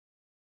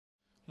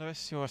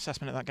Lewis, your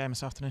assessment of that game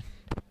this afternoon?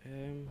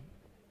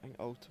 I think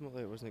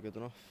ultimately it wasn't good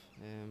enough.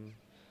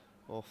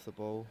 Off the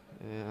ball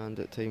and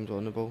at times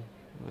on the ball.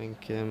 I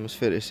think it's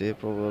fair to say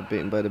probably we're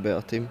beaten by the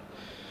better team,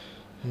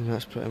 and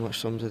that's pretty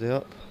much sums the day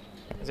up.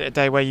 Is it a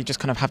day where you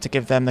just kind of have to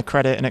give them the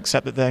credit and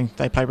accept that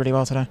they played really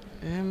well today?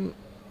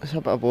 It's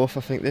a bit of both.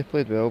 I think they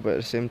played well, but at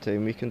the same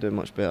time we can do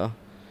much better.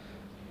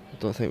 I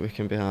don't think we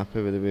can be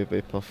happy with the way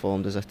we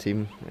performed as a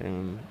team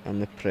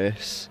and the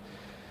press.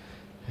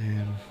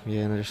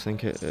 And I just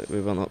think we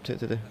weren't up to it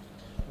today.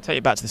 I'll take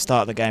you back to the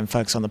start of the game,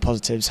 focus on the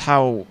positives.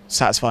 How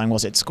satisfying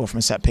was it to score from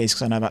a set piece?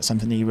 Because I know that's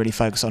something that you really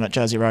focus on at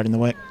Jersey Road in the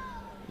week.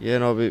 Yeah,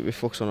 no, we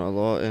focus on it a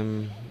lot.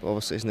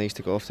 Obviously it's nice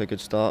to get off to a good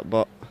start,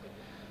 but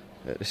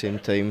at the same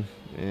time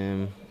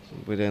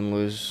we then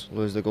lose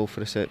the goal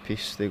for a set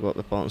piece. They got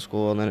the part and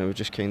score, and then it was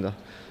just kind of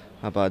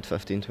a bad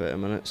 15-20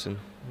 minutes, and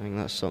I think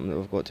that's something that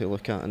we've got to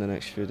look at in the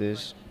next few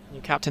days. You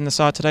captain the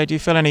side today. Do you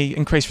feel any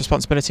increased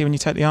responsibility when you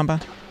take the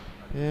armband?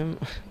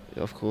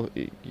 Of course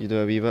you do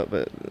a wee bit,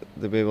 but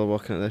the way we're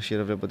working it this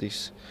year,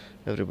 everybody's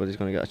going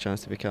to get a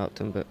chance to be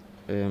captain. But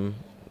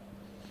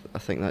I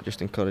think that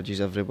just encourages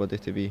everybody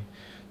to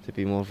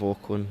be more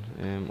vocal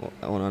on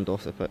and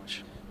off the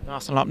pitch.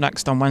 Arsenal up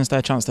next on Wednesday,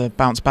 a chance to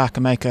bounce back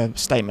and make a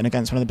statement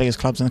against one of the biggest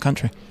clubs in the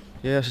country.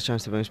 Yeah, it's a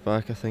chance to bounce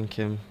back. I think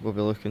we'll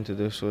be looking to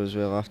do so as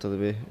well after the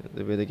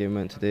way the game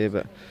went today.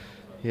 But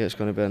yeah, it's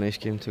going to be a nice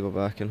game to go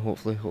back, and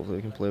hopefully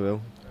we can play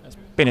well. It's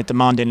been a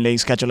demanding league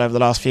schedule over the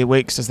last few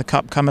weeks. Does the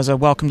cup come as a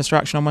welcome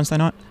distraction on Wednesday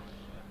night?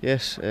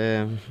 Yes,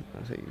 I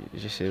think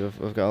as you say,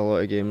 we've got a lot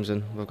of games,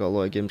 and we've got a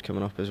lot of games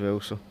coming up as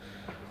well. So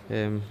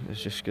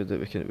it's just good that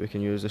we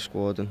can use the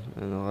squad and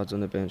the lads on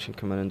the bench and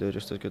come in and do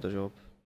just as good a job.